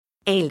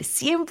Él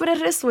siempre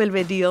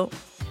resuelve deal.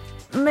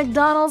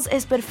 McDonald's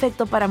es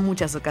perfecto para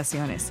muchas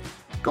ocasiones,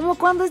 como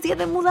cuando es día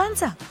de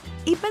mudanza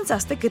y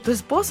pensaste que tu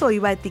esposo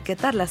iba a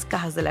etiquetar las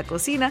cajas de la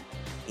cocina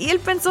y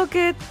él pensó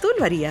que tú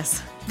lo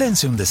harías.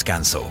 Dense un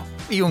descanso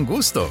y un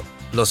gusto.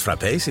 Los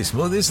frappés y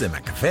smoothies de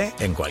McCafé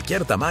en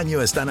cualquier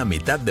tamaño están a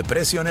mitad de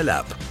precio en el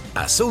app.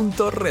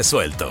 Asunto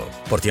resuelto.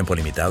 Por tiempo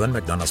limitado en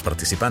McDonald's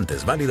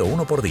participantes. Válido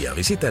 1 por día.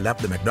 Visita el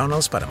app de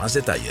McDonald's para más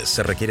detalles.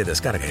 Se requiere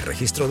descarga y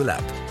registro del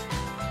app.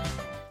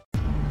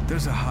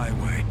 There's a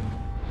highway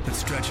that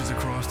stretches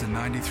across the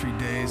 93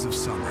 days of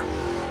summer,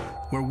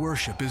 where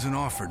worship isn't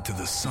offered to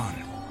the sun,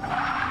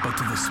 but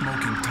to the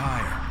smoking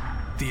tire,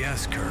 the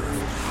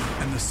S-curve,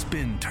 and the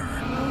spin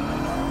turn.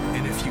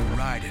 And if you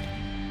ride it,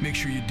 make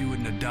sure you do it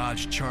in a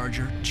Dodge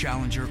Charger,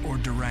 Challenger, or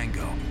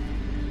Durango.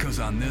 Because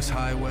on this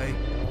highway,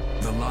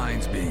 the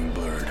lines being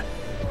blurred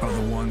are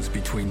the ones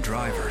between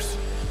drivers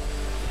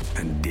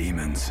and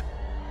demons.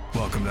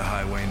 Welcome to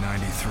Highway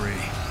 93.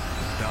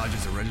 Dodge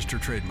is a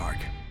registered trademark.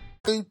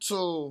 I'm going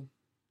to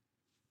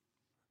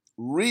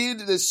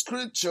read the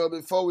scripture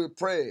before we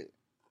pray.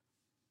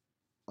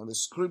 And the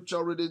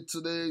scripture reading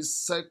today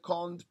is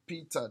 2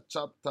 Peter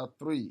chapter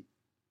 3.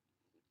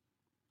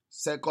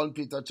 2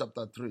 Peter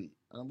chapter 3.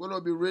 And I'm going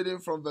to be reading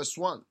from verse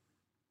 1.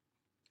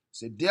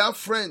 Say, dear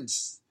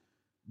friends,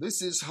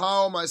 this is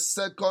how my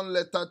second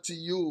letter to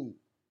you.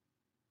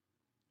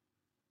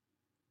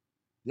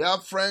 Dear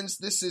friends,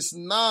 this is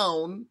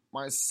now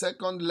my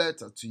second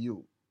letter to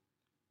you.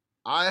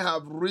 I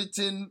have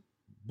written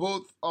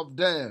both of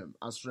them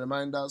as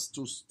reminders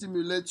to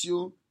stimulate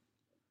you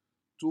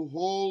to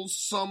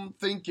wholesome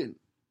thinking.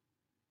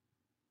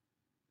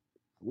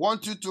 I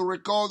want you to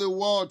recall the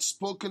words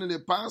spoken in the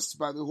past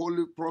by the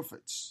holy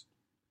prophets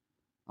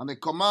and the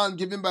command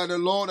given by the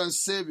Lord and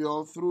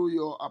Savior through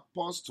your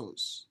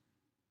apostles.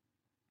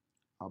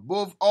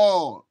 Above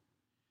all,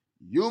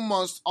 you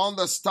must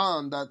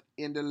understand that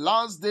in the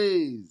last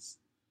days,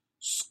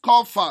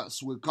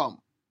 scoffers will come,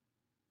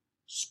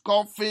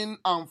 scoffing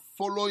and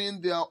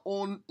following their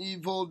own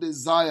evil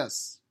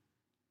desires.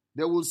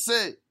 They will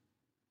say,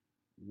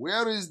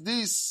 where is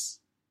this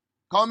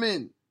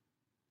coming?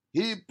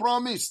 He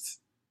promised.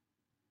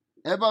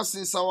 Ever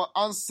since our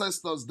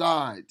ancestors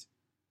died,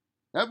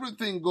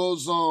 everything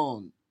goes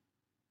on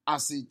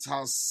as it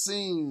has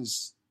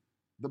since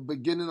the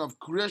beginning of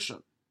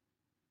creation.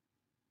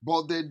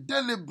 But they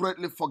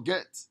deliberately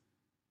forget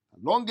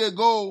that long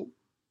ago,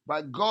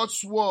 by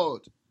God's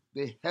word,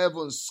 the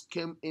heavens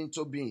came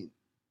into being,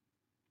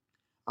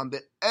 and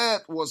the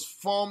earth was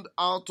formed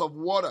out of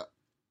water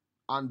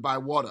and by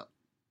water.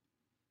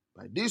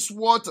 By these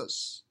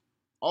waters,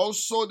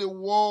 also the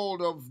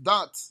world of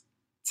that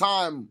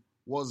time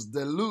was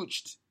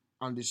deluged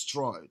and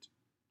destroyed.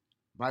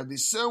 By the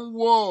same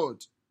word,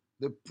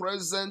 the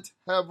present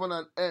heaven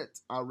and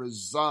earth are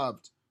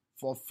reserved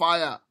for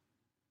fire,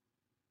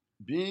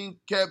 being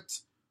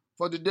kept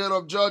for the day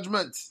of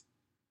judgment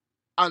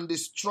and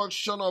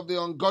destruction of the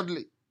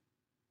ungodly.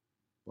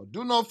 But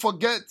do not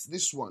forget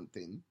this one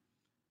thing,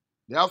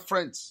 dear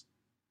friends.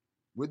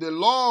 With the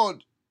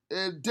Lord,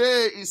 a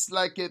day is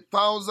like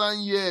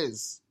 1,000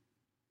 years,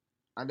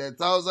 and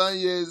 1,000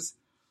 years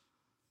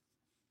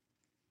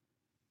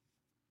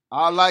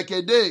are like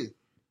a day.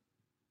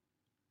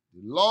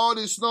 The Lord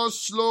is not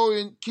slow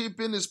in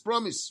keeping his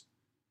promise,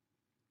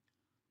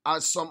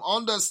 as some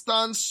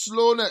understand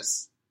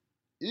slowness.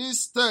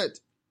 Instead,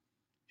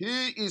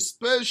 he is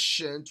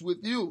patient with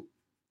you,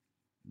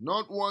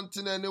 not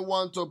wanting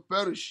anyone to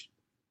perish,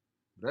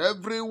 but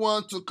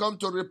everyone to come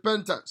to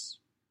repentance.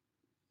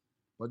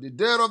 But the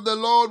day of the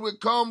Lord will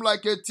come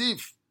like a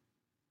thief.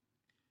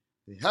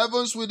 The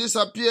heavens will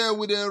disappear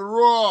with a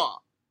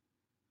roar.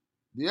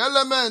 The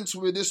elements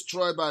will be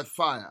destroyed by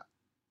fire.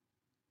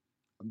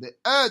 And the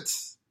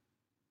earth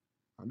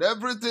and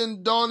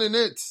everything done in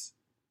it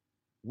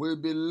will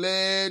be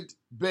laid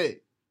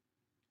bare.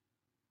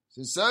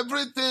 Since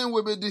everything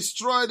will be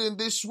destroyed in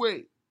this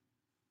way,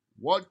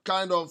 what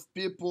kind of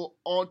people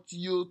ought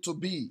you to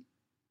be?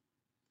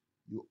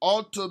 You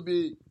ought to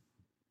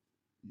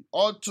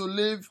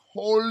live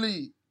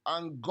holy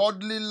and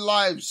godly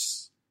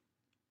lives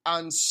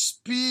and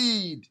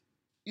speed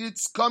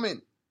its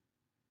coming.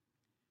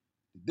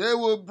 They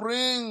will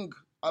bring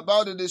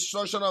about the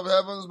destruction of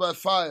heavens by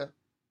fire.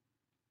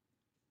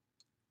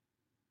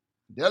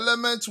 The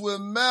elements will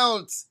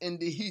melt in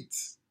the heat.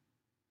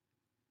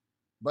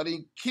 But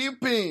in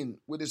keeping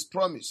with his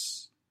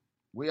promise,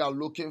 we are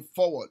looking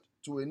forward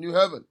to a new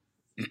heaven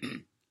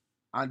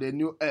and a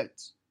new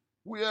earth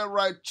where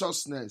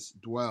righteousness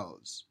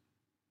dwells.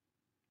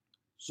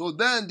 So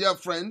then, dear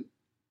friend,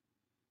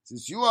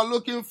 since you are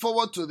looking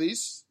forward to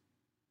this,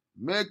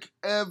 make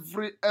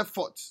every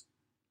effort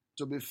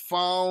to be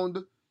found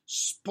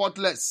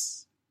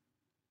spotless,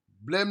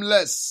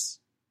 blameless,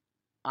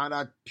 and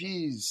at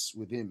peace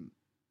with him.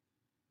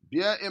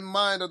 Bear in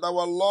mind that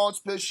our Lord's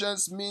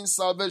patience means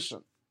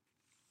salvation.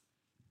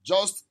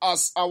 Just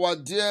as our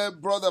dear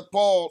brother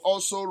Paul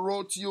also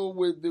wrote you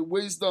with the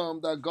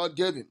wisdom that God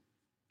gave him.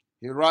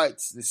 He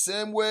writes, the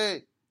same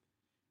way,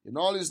 in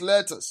all his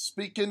letters,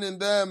 speaking in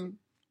them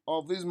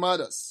of these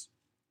matters.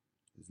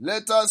 His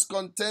letters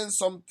contain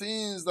some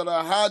things that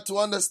are hard to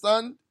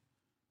understand,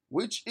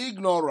 which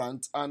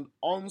ignorant and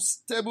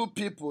unstable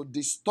people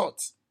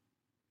distort.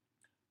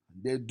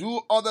 They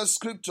do other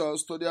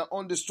scriptures to their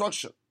own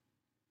destruction.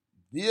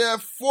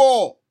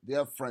 Therefore,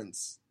 dear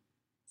friends,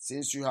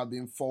 since you have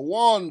been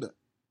forewarned,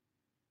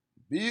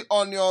 be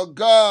on your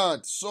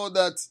guard so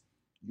that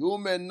you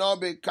may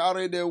not be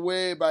carried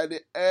away by the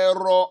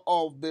error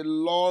of the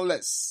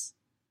lawless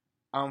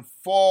and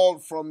fall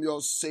from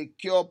your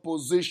secure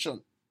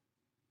position,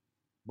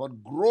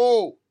 but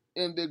grow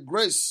in the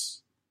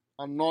grace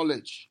and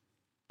knowledge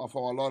of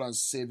our Lord and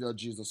Savior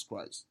Jesus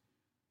Christ.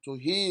 To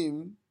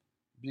him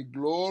be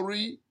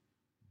glory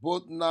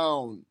both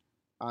now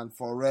and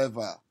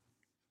forever.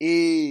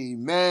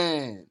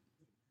 Amen.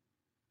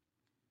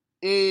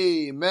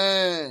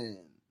 Amen.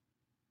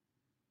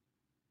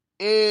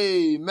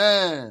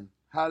 Amen.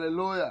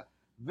 Hallelujah.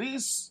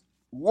 This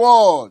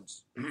word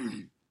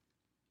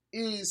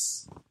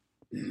is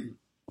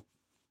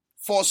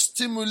for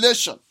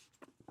stimulation.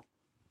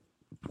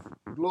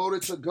 Glory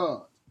to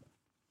God.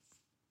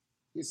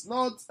 It's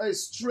not a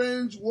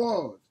strange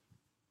word.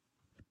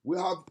 We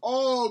have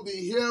all been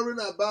hearing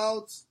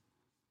about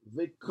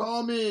the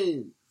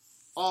coming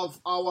of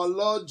our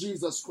Lord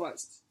Jesus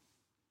Christ.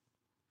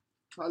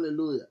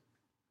 Hallelujah.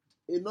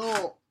 You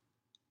know,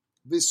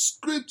 the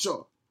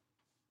scripture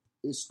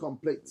is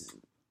complete.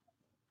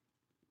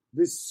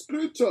 The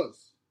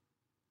scriptures,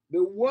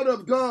 the word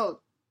of God,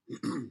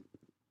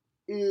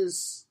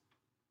 is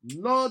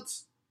not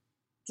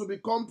to be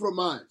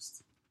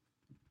compromised.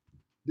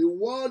 The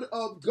word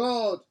of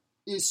God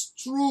is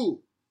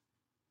true.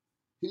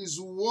 His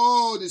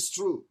word is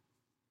true.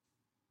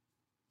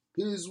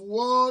 His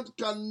word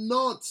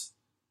cannot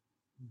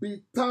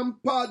be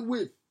tampered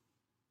with.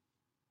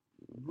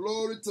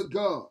 Glory to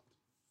God.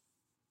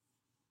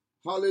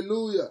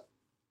 Hallelujah.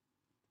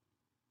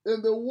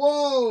 In the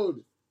world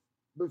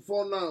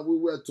before now, we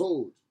were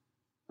told,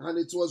 and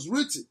it was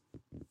written,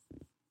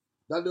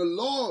 that the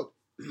Lord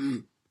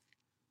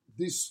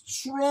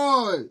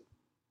destroyed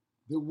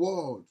the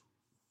world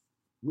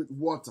with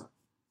water.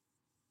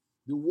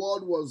 The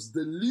world was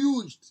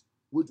deluged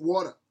with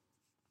water.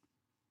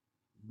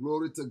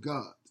 Glory to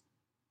God.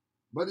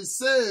 But it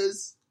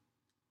says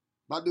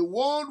that the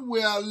world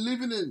we are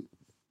living in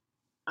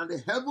and the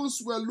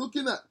heavens we are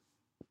looking at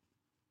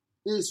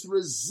is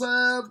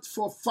reserved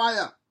for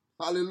fire.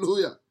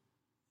 Hallelujah.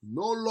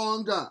 No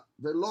longer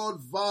the Lord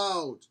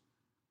vowed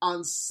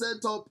and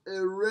set up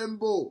a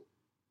rainbow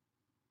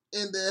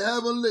in the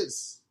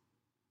heavenlies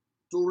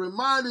to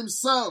remind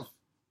himself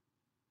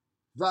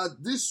that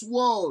this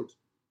world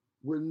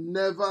will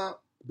never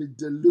be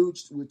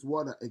deluged with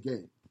water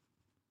again.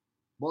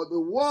 But the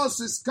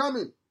worst is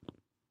coming,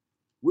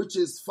 which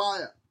is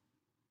fire.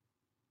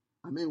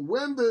 I mean,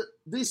 when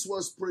this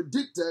was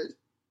predicted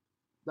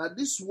that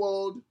this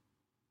world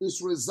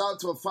is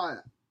reserved for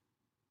fire,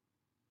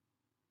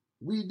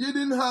 we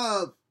didn't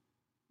have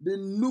the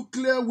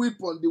nuclear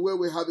weapon the way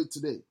we have it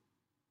today.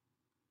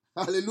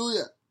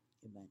 Hallelujah.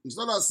 Amen. It's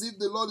not as if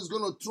the Lord is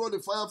going to throw the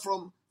fire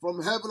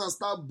from heaven and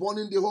start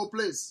burning the whole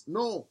place.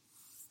 No.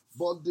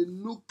 But the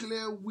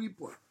nuclear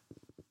weapon,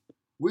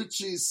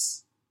 which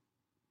is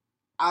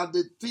at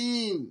the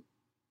theme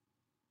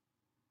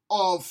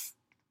of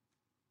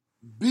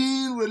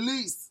being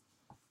released.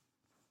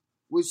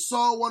 We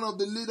saw one of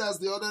the leaders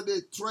the other day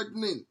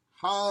threatening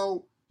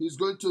how he's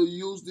going to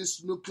use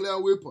this nuclear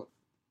weapon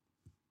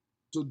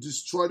to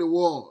destroy the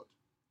world.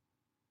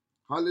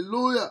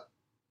 Hallelujah.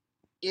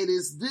 It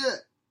is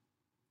there.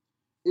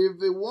 If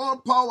the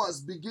world powers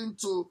begin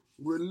to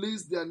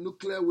release their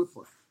nuclear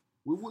weapon,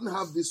 we wouldn't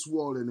have this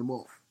world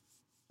anymore.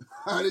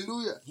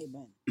 Hallelujah.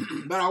 Amen.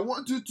 But I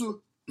want you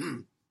to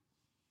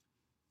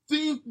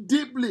think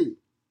deeply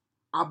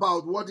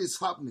about what is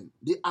happening,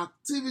 the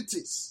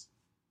activities,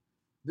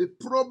 the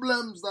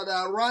problems that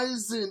are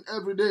rising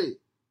every day.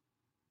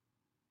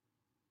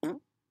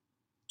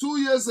 2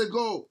 years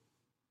ago,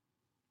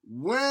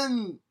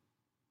 when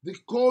the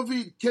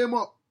COVID came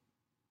up,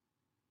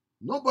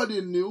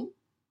 nobody knew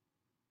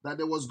that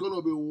there was going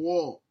to be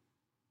war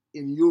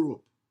in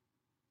Europe,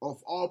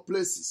 of all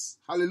places.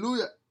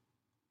 Hallelujah.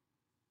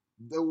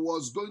 There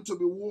was going to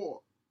be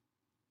war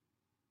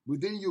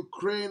within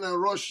Ukraine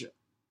and Russia.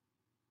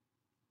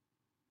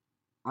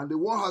 And the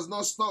war has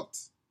not stopped.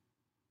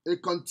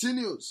 It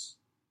continues.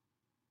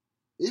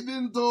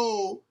 Even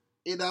though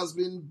it has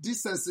been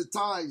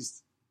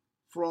desensitized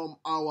from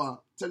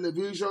our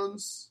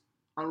televisions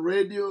and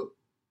radio,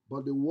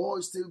 but the war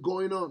is still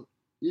going on,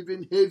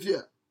 even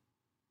heavier.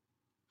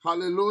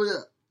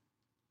 Hallelujah.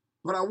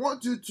 But I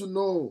want you to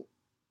know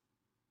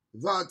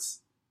that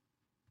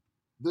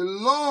the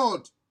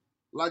Lord,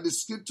 like the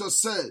scripture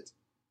said,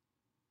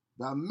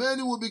 that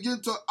many will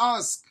begin to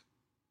ask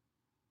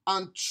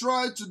and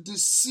try to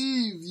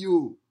deceive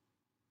you,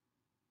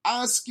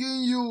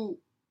 asking you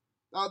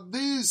that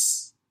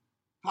this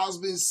has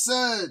been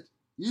said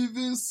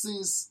even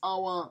since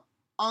our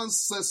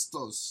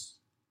ancestors.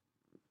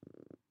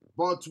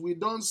 but we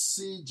don't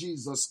see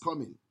Jesus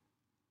coming.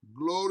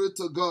 Glory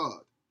to God.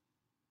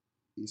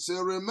 He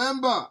said,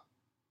 remember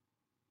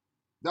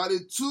that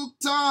it took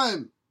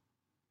time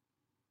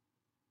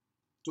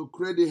to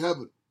create the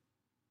heaven.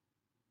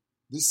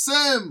 The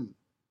same,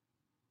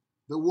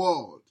 the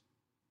world.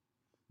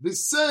 The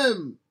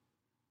same,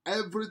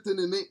 everything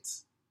in it.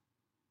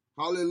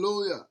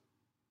 Hallelujah.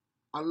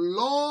 And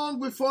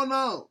long before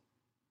now,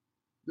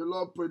 the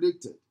Lord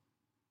predicted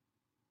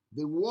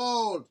the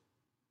world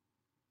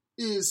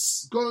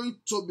is going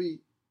to be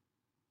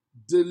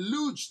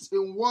deluged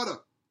in water.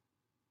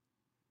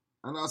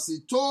 And as he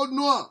told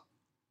Noah,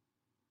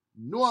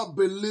 Noah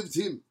believed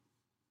him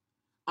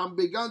and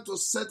began to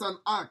set an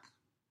ark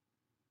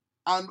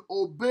and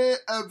obey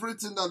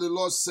everything that the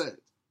Lord said.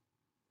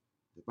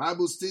 The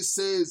Bible still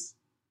says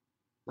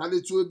that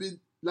it will be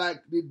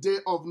like the day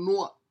of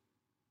Noah.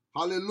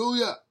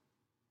 Hallelujah.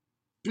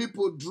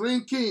 People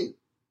drinking,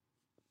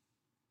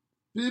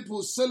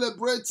 people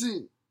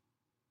celebrating,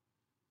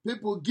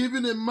 people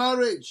giving in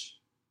marriage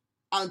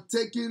and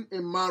taking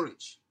in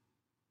marriage.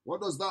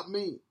 What does that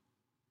mean?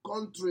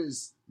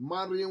 Countries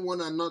marrying one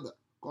another,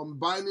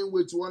 combining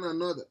with one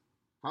another.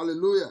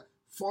 Hallelujah.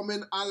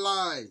 Forming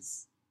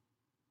allies.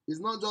 It's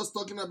not just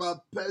talking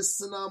about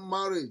personal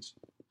marriage.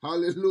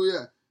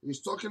 Hallelujah. It's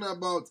talking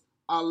about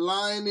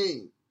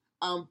aligning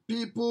and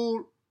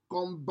people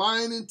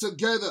combining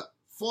together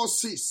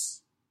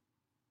forces.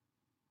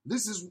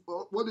 This is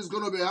what is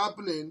going to be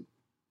happening,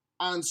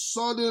 and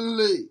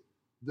suddenly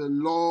the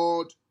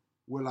Lord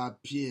will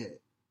appear.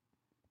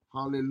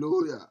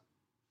 Hallelujah.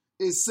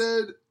 It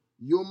said,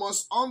 you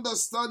must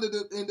understand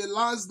that in the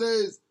last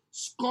days,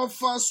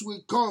 scoffers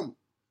will come,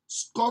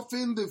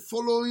 scoffing the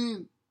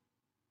following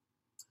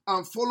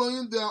and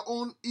following their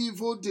own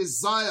evil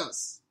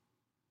desires.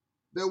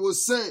 They will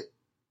say,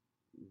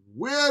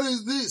 where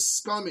is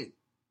this coming?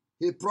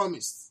 He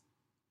promised.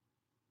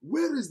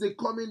 Where is the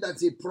coming that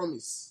he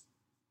promised?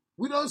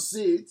 We don't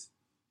see it.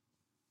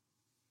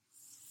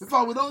 In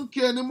fact, we don't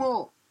care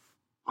anymore.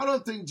 I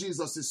don't think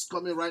Jesus is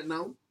coming right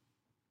now.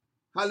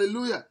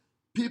 Hallelujah.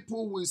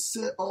 People will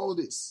say all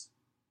this,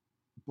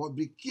 but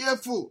be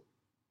careful.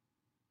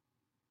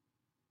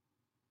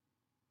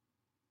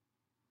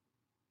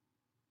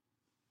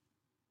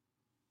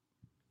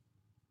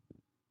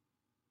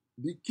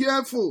 Be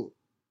careful.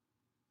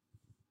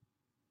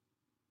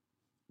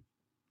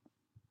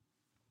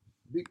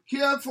 Be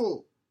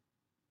careful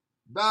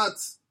that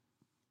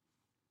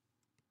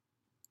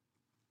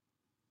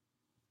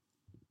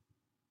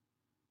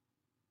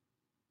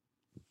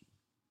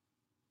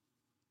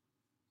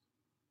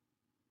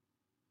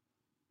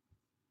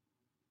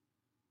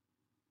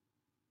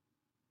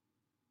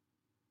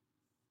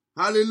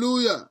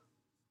hallelujah.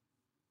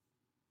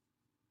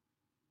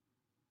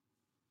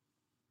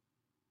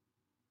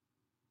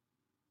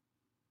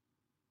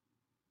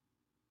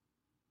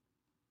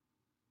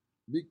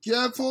 Be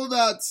careful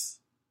that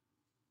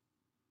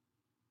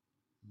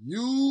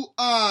you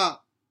are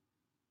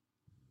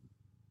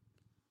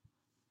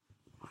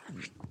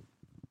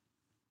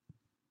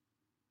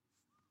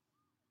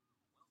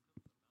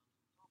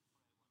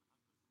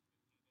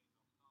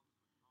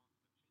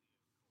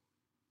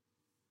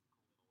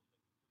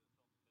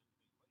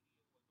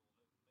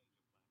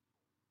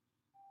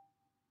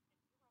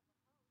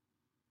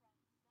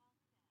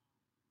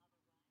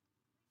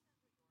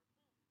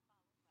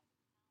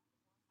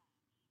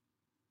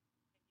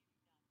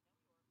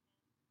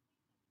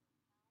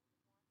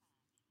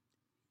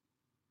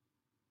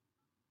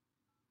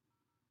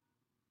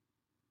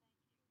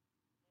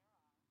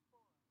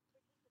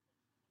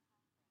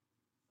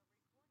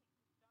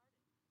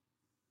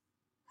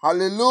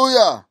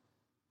hallelujah.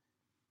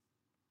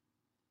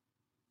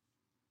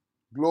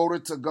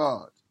 Glory to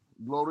God.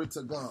 Glory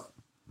to God.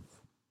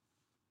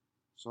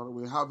 So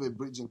we have a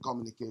bridge in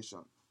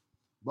communication.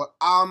 But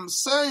I'm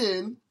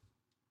saying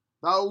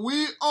that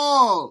we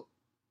all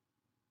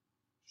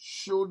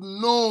should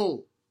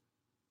know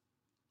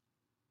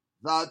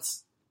that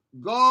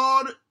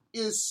God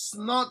is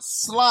not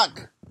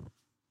slack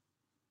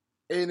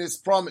in his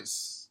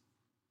promise.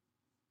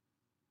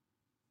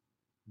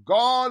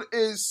 God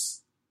is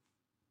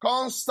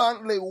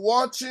constantly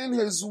watching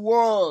his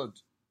word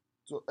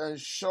to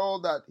ensure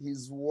that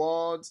his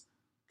words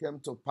came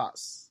to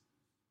pass.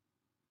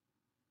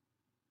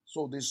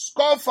 So the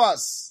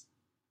scoffers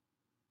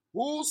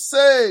who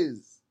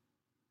says,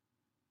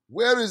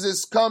 where is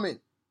his coming?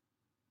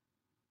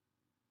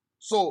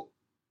 So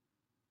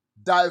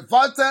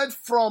diverted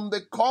from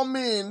the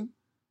coming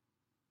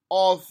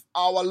of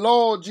our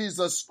Lord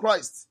Jesus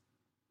Christ,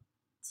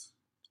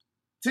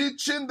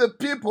 teaching the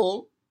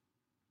people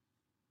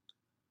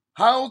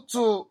how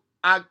to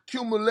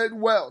accumulate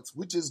wealth,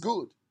 which is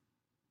good.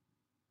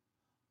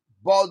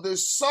 But the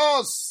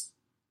source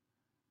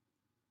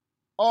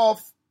of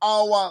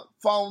our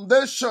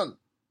foundation,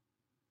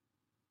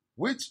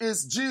 which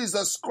is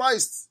Jesus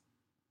Christ,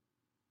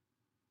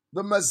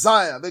 the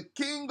Messiah, the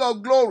King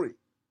of glory,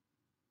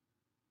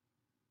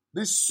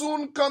 the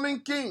soon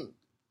coming King.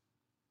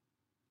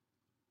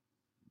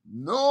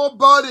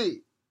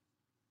 Nobody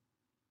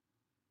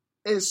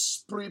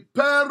is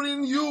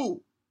preparing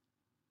you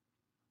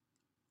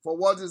for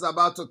what is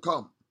about to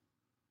come.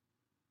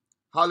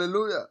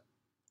 Hallelujah.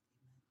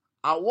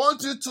 I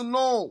want you to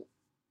know,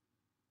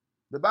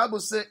 the Bible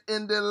says,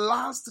 in the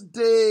last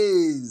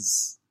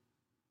days,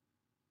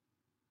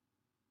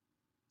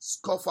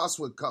 scoffers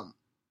will come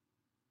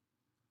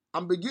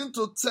and begin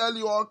to tell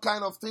you all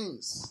kind of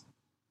things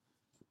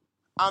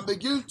and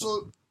begin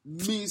to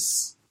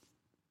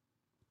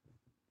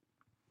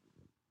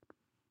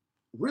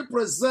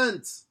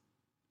misrepresent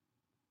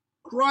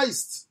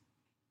Christ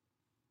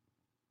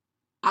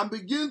and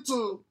begin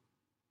to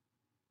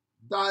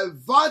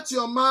divert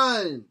your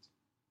mind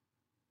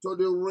to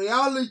the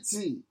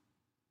reality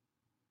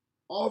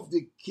of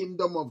the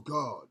kingdom of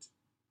God.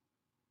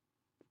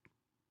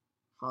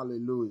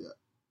 Hallelujah.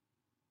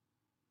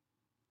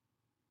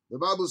 The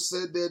Bible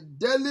said they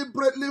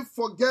deliberately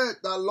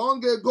forget that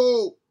long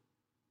ago,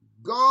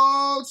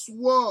 God's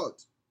word,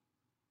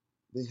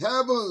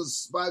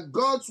 by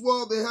God's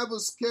word, the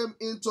heavens came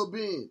into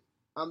being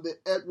and the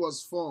earth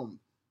was formed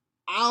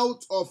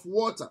out of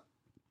water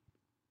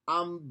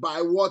and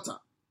by water.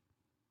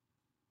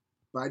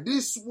 By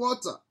this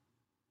water,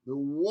 the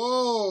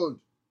world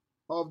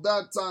of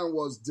that time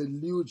was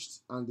deluged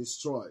and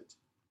destroyed.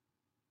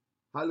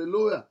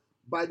 Hallelujah.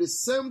 By the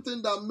same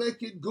thing that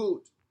make it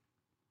good,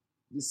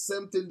 the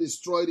same thing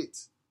destroyed it.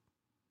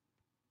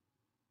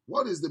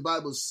 What is the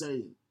Bible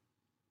saying?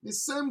 The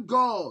same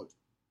God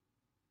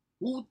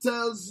who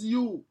tells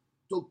you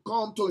to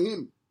come to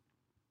him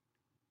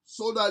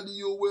so that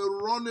you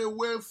will run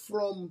away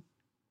from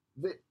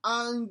the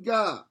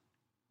anger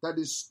that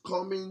is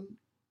coming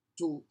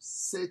to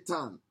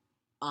Satan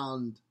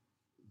and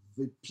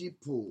the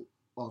people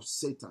of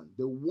Satan,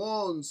 the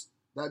ones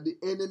that the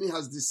enemy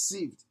has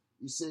deceived.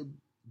 He said,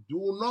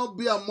 do not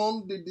be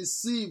among the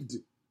deceived.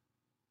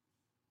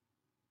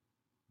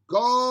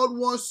 God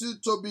wants you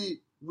to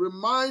be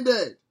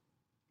reminded.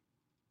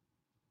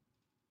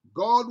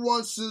 God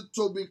wants you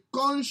to be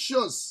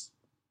conscious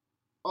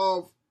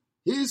of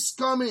his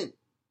coming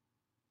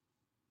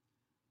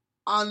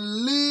and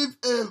live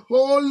a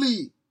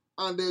holy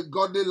and a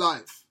godly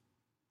life.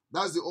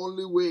 That's the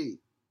only way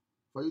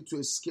for you to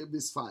escape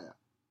this fire.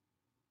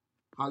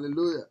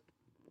 Hallelujah.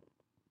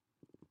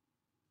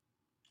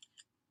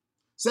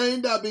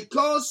 Saying that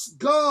because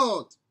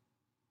God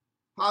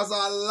has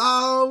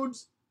allowed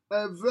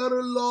a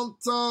very long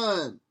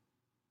time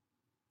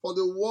for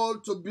the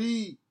world to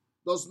be,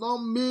 does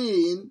not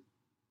mean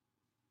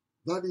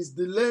that is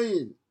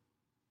delaying.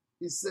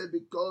 He said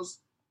because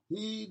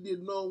he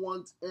did not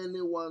want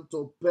anyone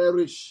to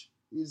perish.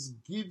 He's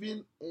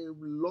giving a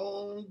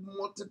long,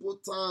 multiple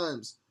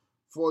times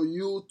for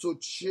you to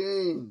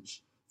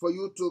change, for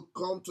you to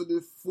come to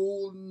the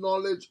full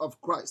knowledge of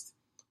Christ,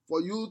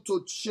 for you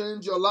to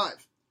change your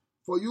life,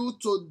 for you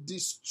to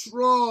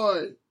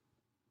destroy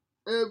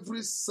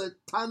every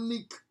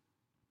satanic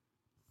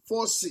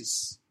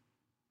forces,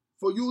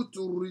 for you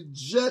to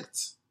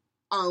reject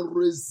and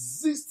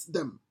resist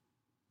them.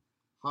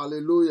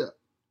 Hallelujah.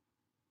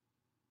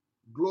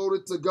 Glory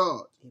to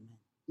God. Amen.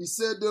 He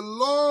said, the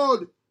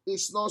Lord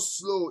is not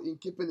slow in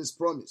keeping his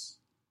promise,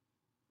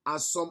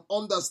 as some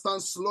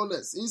understand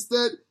slowness.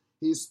 Instead,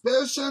 he is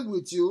patient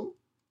with you,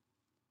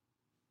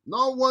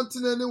 not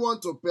wanting anyone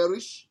to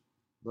perish,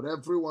 but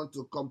everyone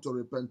to come to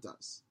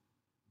repentance.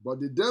 But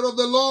the day of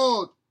the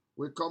Lord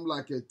will come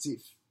like a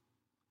thief.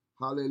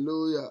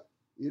 Hallelujah.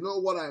 You know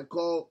what I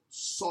call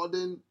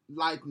sudden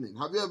lightning.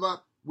 Have you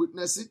ever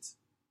witnessed it?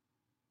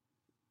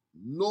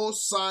 No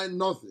sign,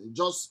 nothing.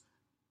 Just,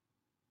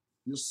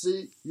 you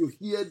see, you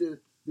hear the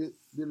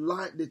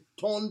light, the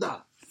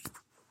thunder.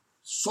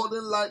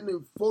 Sudden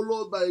lightning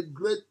followed by a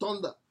great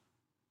thunder.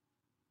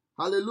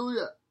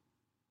 Hallelujah.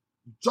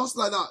 Just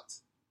like that.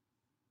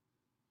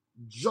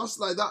 Just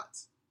like that.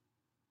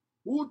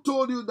 Who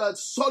told you that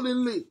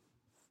suddenly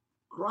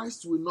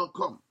Christ will not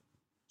come?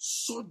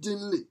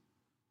 Suddenly.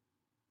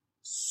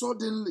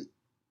 Suddenly.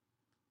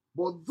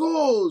 But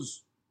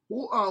those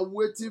who are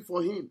waiting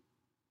for him,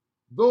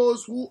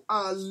 those who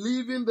are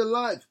living the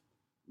life,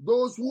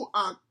 those who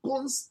are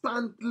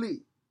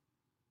constantly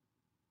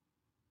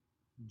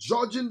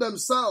judging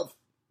themselves,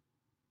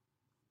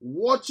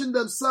 watching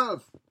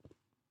themselves,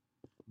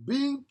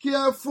 being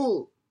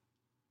careful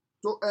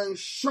to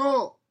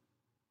ensure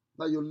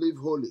that you live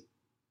holy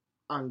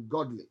and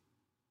godly,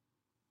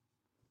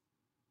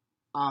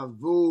 are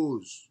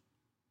those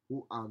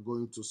who are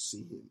going to see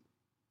him.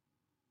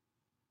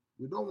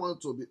 We don't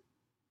want to be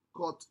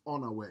caught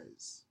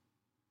unawares.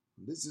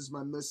 This is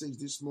my message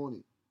this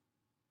morning.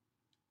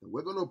 And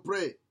we're going to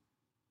pray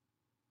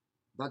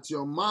that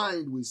your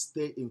mind will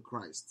stay in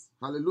Christ.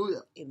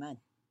 Hallelujah. Amen.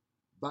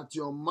 That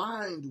your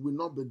mind will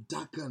not be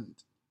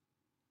darkened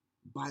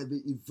by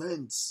the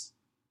events.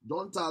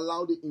 Don't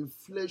allow the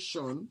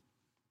inflation,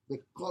 the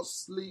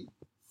costly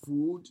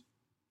food,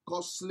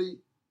 costly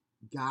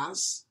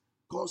gas,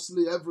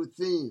 costly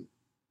everything.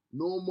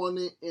 No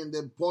money in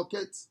the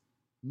pocket,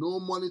 no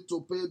money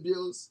to pay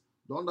bills.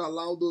 Don't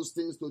allow those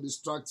things to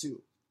distract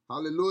you.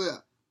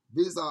 Hallelujah.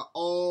 These are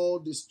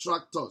all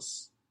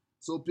distractors.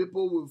 So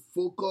people will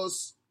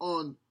focus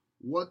on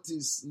what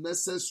is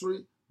necessary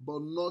but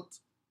not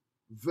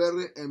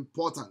very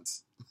important.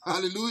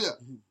 Hallelujah.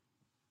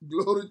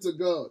 Glory to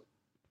God.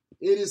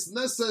 It is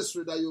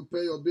necessary that you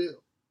pay your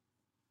bill.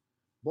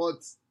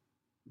 But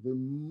the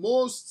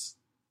most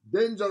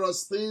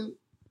dangerous thing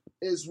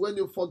is when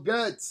you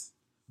forget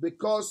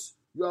because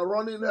you are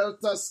running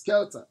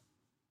helter-skelter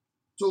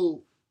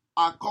to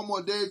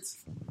accommodate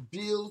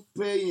bill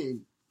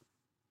paying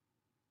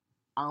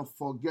and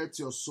forget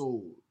your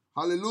soul.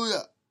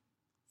 Hallelujah.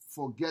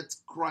 Forget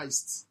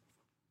Christ.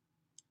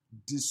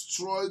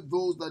 Destroy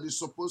those that is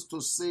supposed to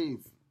save.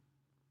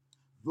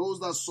 Those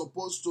that are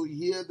supposed to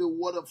hear the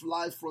word of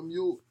life from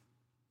you.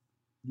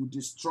 You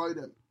destroy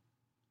them.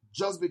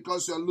 Just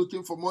because you are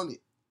looking for money.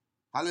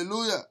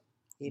 Hallelujah.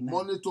 Amen.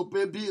 Money to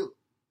pay bill.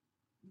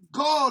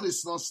 God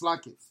is not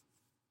slacking.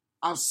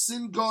 I've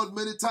seen God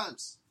many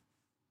times.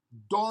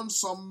 Done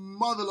some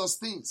marvelous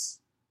things.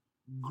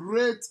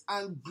 Great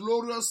and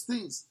glorious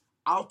things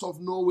out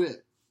of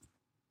nowhere.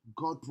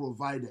 God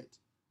provided.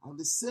 And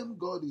the same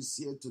God is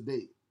here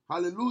today.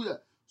 Hallelujah.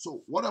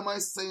 So what am I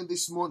saying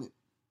this morning?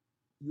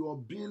 Your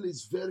bill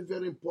is very,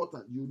 very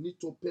important. You need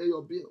to pay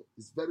your bill.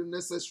 It's very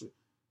necessary.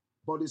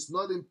 But it's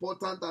not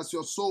important as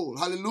your soul.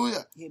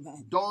 Hallelujah.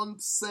 Amen.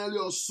 Don't sell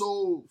your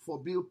soul for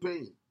bill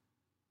paying.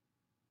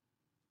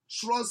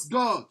 Trust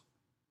God.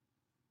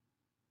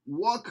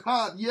 Work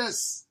hard,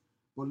 yes.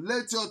 But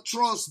let your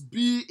trust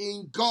be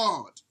in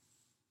God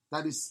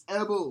that is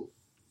able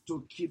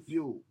to keep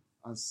you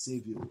and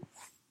save you.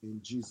 In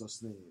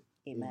Jesus' name.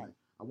 Amen.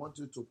 I want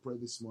you to pray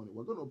this morning.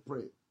 We're going to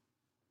pray.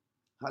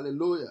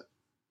 Hallelujah.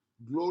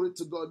 Glory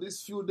to God.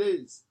 These few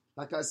days,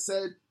 like I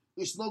said,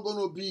 it's not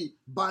going to be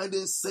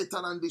binding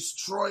Satan and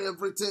destroy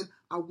everything.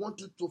 I want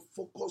you to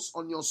focus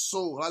on your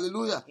soul.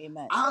 Hallelujah.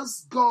 Amen.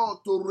 Ask God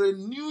to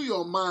renew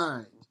your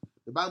mind.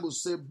 The Bible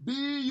says,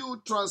 be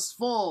you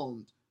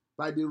transformed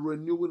by the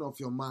renewing of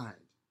your mind.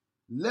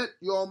 Let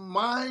your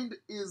mind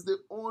is the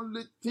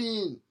only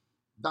thing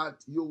that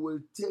you will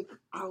take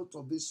out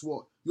of this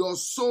world. Your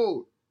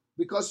soul,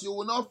 because you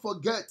will not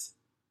forget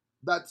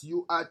that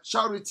you are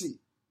charity.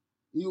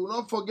 You will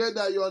not forget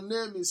that your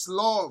name is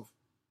love.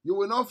 You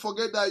will not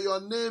forget that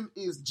your name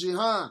is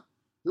Jihan.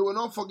 You will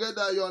not forget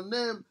that your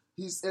name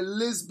is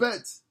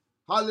Elizabeth.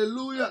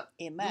 Hallelujah.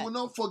 Amen. You will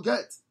not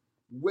forget.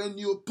 When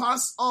you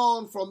pass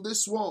on from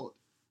this world,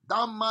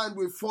 that mind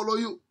will follow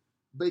you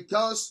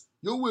because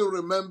you will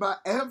remember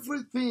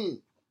everything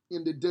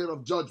in the day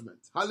of judgment.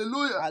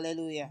 Hallelujah.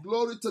 Hallelujah.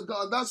 Glory to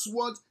God. That's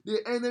what the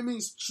enemy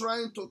is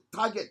trying to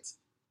target,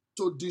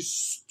 to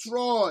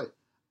destroy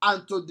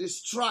and to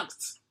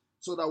distract.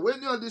 So that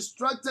when you are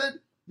distracted,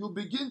 you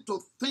begin to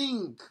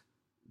think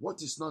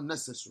what is not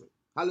necessary.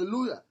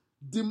 Hallelujah.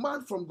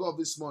 Demand from God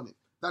this morning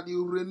that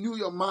you renew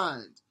your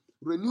mind.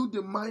 Renew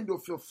the mind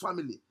of your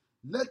family.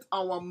 Let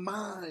our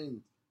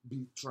mind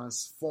be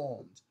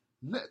transformed.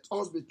 Let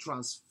us be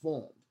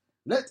transformed.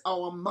 Let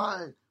our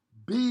mind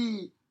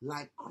be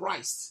like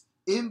Christ.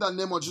 In the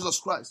name of Jesus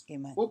Christ.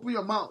 Amen. Open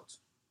your mouth.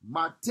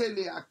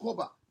 Matele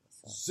akoba.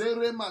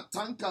 Zere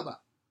matankaba.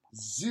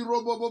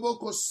 Zero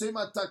boboboko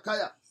sema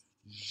takaya.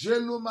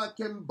 Jeluma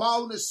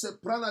kembaune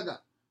sepranaga.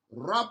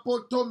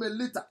 Rapoto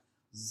melita.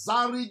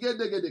 Zarige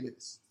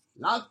degedegedes.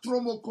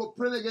 Latromo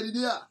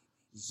koprenegedidia.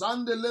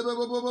 Zande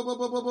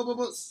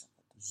lebebobobobobobobobos.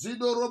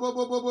 Zido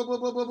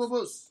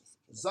robobobobobobobobos.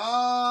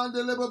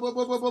 Zande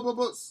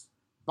lebebobobobobobos.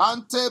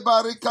 Bante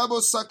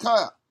barikabo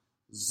sakaya.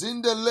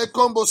 Zinde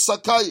lekombo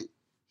sakai.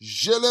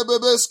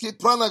 Jelebebeski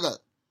pranaga.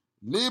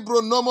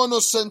 Libro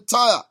nomono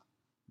sentaya.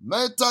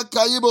 Meta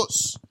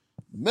kaibos.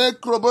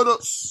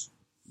 Mekrobodos.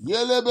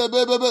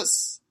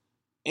 Yelebebebebes.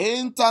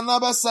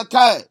 Intanaba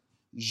sakai.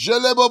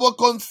 Jelebobo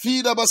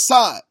confida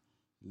basai.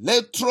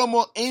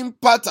 Letromo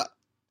impata.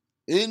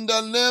 In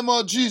the name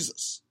of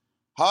Jesus.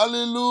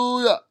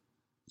 Hallelujah.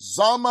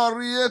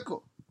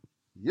 Zamarieko.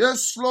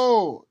 Yes,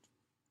 Lord.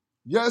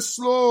 Yes,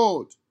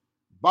 Lord.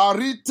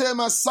 Barite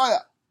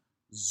Messiah.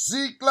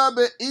 Zikla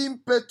be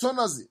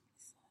impetonazi.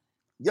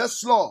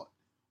 Yes, Lord.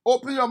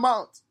 Open your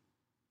mouth.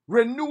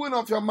 Renewing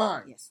of your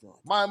mind. Yes, Lord.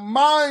 My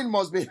mind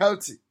must be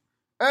healthy.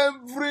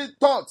 Every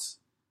thought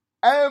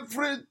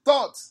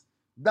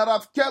that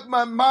have kept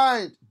my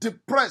mind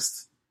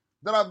depressed,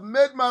 that have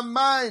made my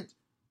mind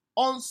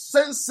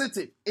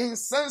insensitive,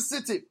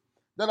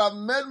 that have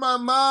made my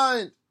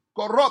mind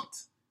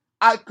corrupt,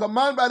 I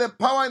command by the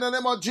power in the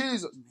name of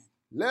Jesus.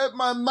 Let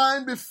my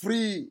mind be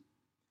free.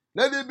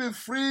 Let it be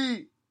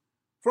free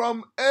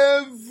from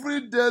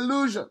every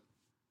delusion,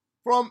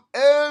 from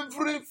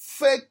every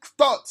fake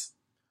thought,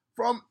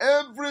 from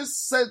every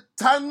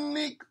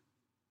satanic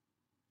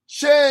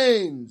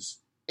chains.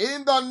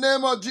 In the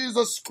name of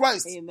Jesus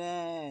Christ.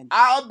 Amen.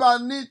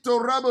 Abanito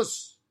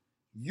rabus.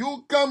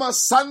 You come a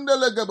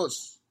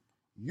sandelegabus.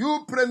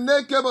 You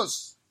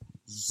prenekebus.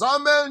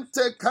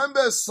 Zamente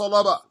kambe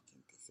solaba.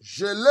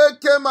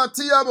 Jeleke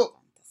matiabo.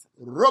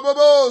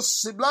 Robobo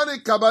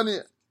siblani kabani.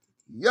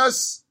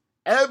 Yes,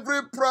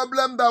 every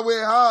problem that we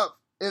have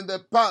in the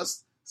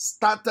past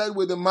started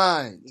with the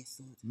mind.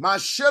 Yes, Lord.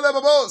 Mashele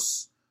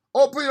babos.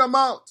 Open your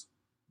mouth.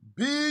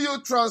 Be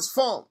you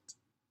transformed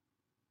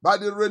by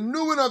the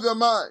renewing of your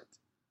mind.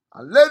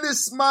 And let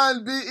this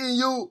mind be in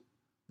you,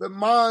 the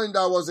mind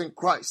that was in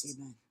Christ.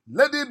 Amen.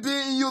 Let it be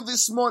in you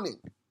this morning,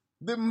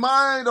 the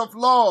mind of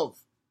love,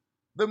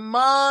 the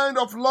mind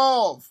of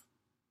love,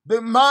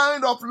 the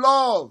mind of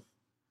love,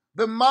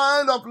 the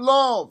mind of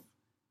love.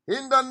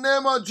 In the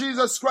name of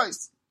Jesus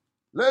Christ,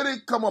 let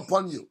it come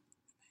upon you.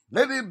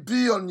 Let it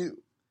be on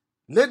you.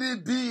 Let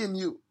it be in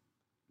you.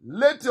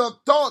 Let your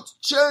thoughts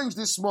change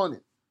this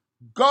morning.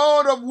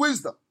 God of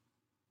wisdom,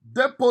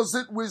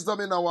 deposit wisdom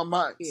in our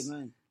minds.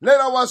 Amen. Let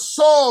our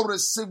soul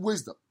receive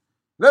wisdom.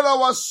 Let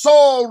our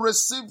soul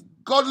receive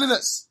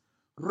godliness.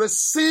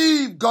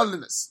 Receive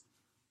godliness.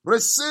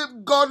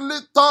 Receive godly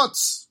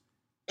thoughts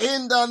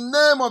in the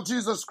name of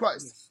Jesus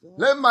Christ. Yes,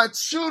 let my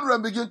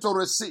children begin to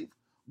receive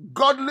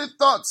godly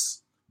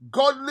thoughts,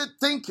 godly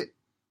thinking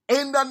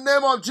in the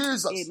name of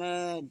Jesus.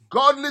 Amen.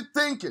 Godly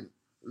thinking,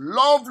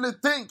 lovely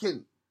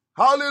thinking.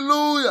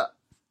 Hallelujah.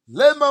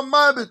 Let my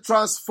mind be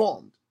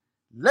transformed.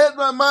 Let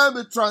my mind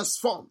be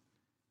transformed.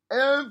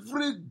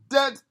 Every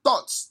dead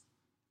thoughts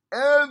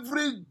that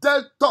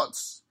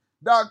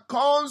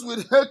comes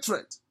with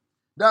hatred,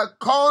 that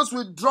comes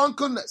with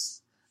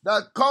drunkenness,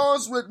 that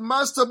comes with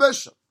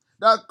masturbation,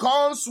 that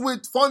comes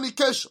with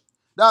fornication,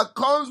 that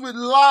comes with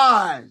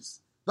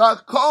lies,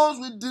 that comes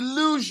with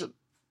delusion.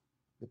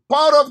 The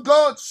power of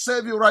God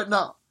save you right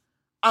now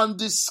and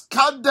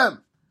discard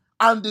them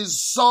and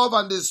dissolve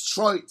and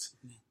destroy it.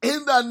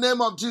 In the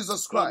name of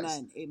Jesus Christ.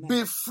 Amen. Amen.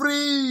 Be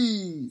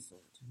free.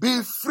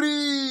 Be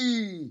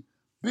free.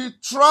 Be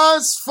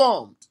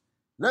transformed.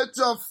 Let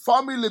your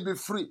family be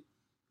free.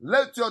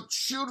 Let your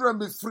children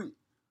be free.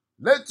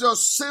 Let your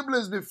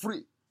siblings be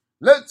free.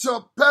 Let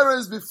your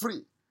parents be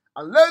free.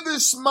 And let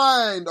this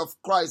mind of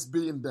Christ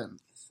be in them.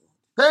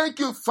 Thank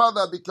you,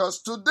 Father,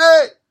 because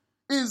today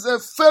is a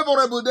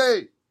favorable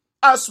day.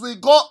 As we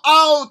go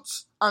out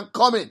and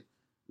come in,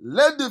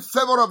 let the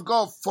favor of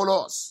God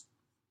follow us.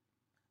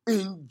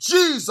 In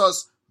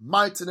Jesus'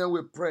 mighty name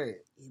we pray.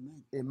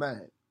 Amen.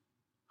 Amen.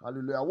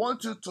 Hallelujah. I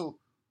want you to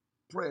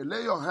pray.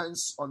 Lay your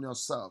hands on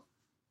yourself.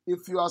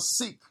 If you are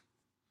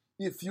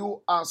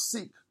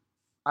sick,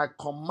 I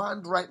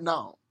command right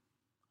now,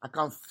 I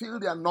can feel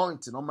the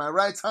anointing on my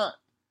right hand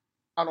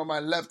and on my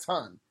left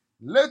hand.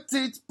 Let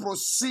it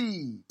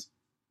proceed.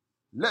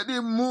 Let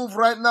it move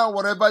right now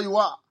wherever you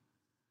are.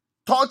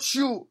 Touch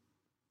you.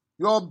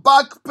 Your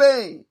back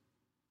pain,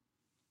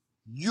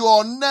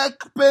 your neck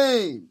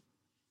pain,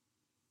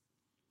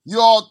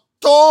 your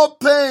toe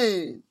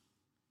pain,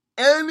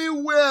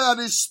 anywhere that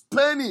is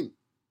paining,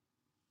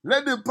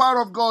 let the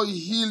power of God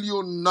heal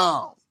you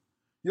now.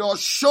 Your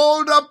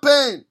shoulder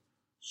pain,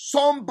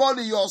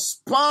 somebody, your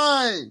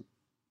spine,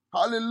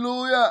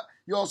 hallelujah,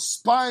 your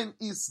spine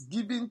is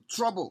giving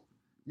trouble,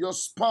 your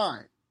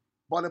spine.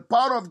 But the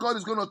power of God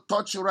is going to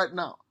touch you right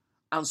now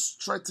and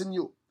strengthen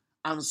you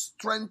and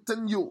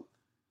strengthen you.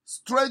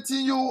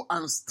 Strengthen you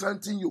and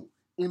strengthen you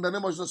in the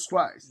name of Jesus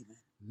Christ.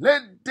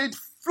 Let it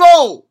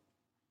flow.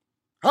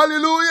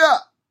 Hallelujah.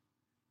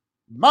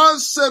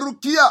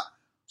 Manserukia.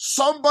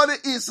 Somebody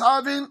is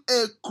having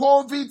a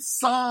COVID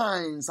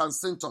signs and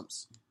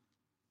symptoms.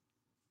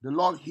 The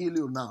Lord heal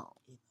you now.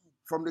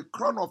 From the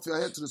crown of your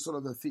head to the sole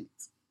of your feet.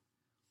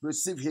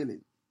 Receive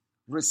healing.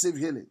 Receive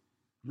healing.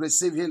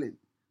 Receive healing.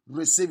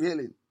 Receive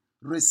healing.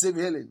 Receive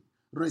healing.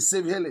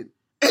 Receive healing.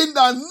 In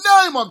the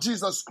name of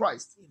Jesus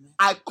Christ. Amen.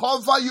 I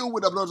cover you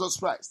with the blood of Jesus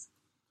Christ.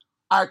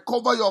 I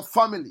cover your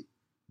family.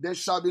 There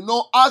shall be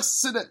no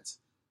accident.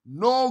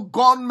 No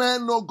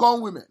gunmen, no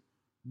gunwomen.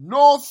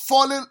 No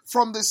falling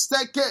from the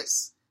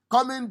staircase.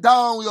 Coming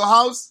down your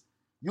house.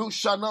 You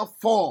shall not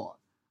fall.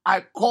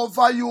 I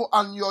cover you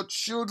and your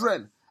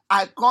children.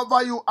 I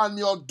cover you and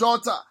your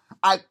daughter.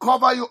 I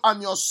cover you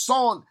and your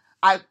son.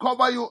 I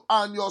cover you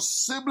and your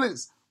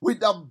siblings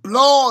with the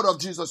blood of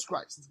Jesus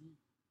Christ.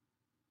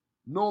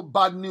 No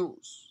bad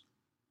news.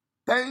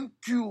 Thank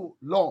you,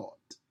 Lord,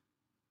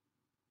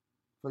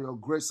 for your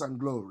grace and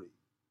glory.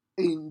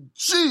 In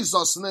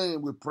Jesus'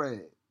 name we pray.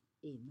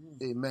 Amen.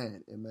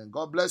 Amen. Amen.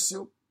 God bless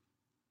you.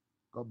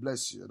 God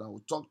bless you. And I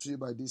will talk to you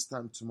by this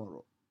time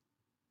tomorrow.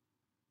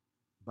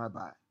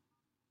 Bye-bye.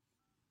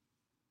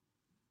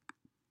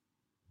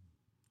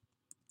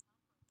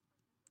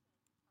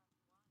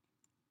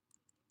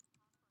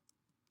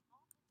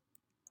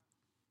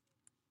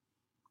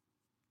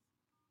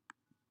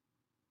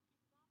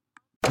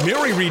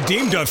 Mary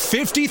redeemed a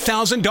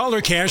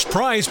 $50,000 cash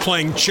prize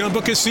playing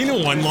Chumba Casino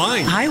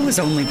online. I was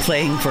only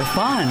playing for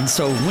fun,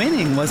 so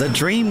winning was a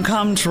dream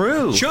come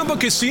true. Chumba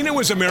Casino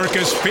is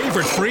America's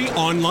favorite free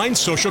online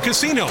social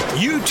casino.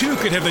 You too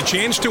could have the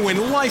chance to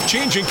win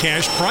life-changing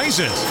cash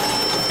prizes.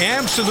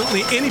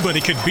 Absolutely anybody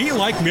could be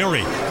like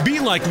Mary. Be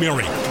like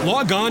Mary.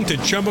 Log on to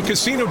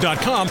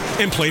ChumbaCasino.com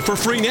and play for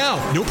free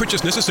now. No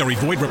purchase necessary.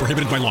 Void where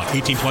prohibited by law.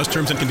 18 plus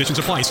terms and conditions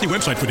apply. See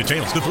website for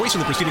details. The voice in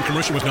the preceding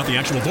commercial was not the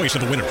actual voice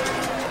of the winner.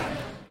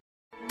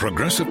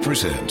 Progressive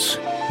presents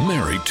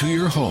Married to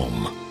Your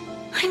Home.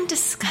 I'm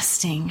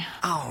disgusting.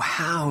 Oh,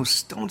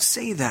 House, don't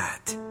say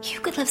that. You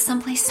could live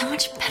someplace so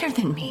much better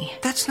than me.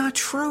 That's not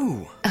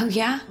true. Oh,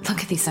 yeah?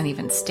 Look at these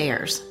uneven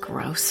stairs.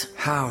 Gross.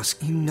 House,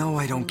 you know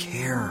I don't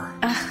care.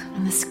 Ugh,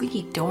 and the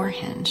squeaky door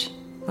hinge.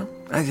 Well,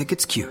 I think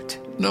it's cute.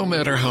 No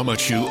matter how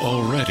much you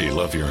already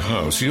love your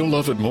house, you'll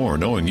love it more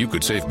knowing you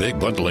could save big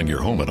bundling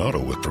your home and auto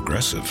with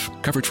Progressive.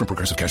 Coverage from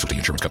Progressive Casualty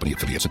Insurance Company,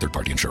 affiliates, and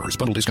third-party insurers.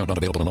 Bundle discount not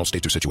available in all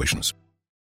states or situations.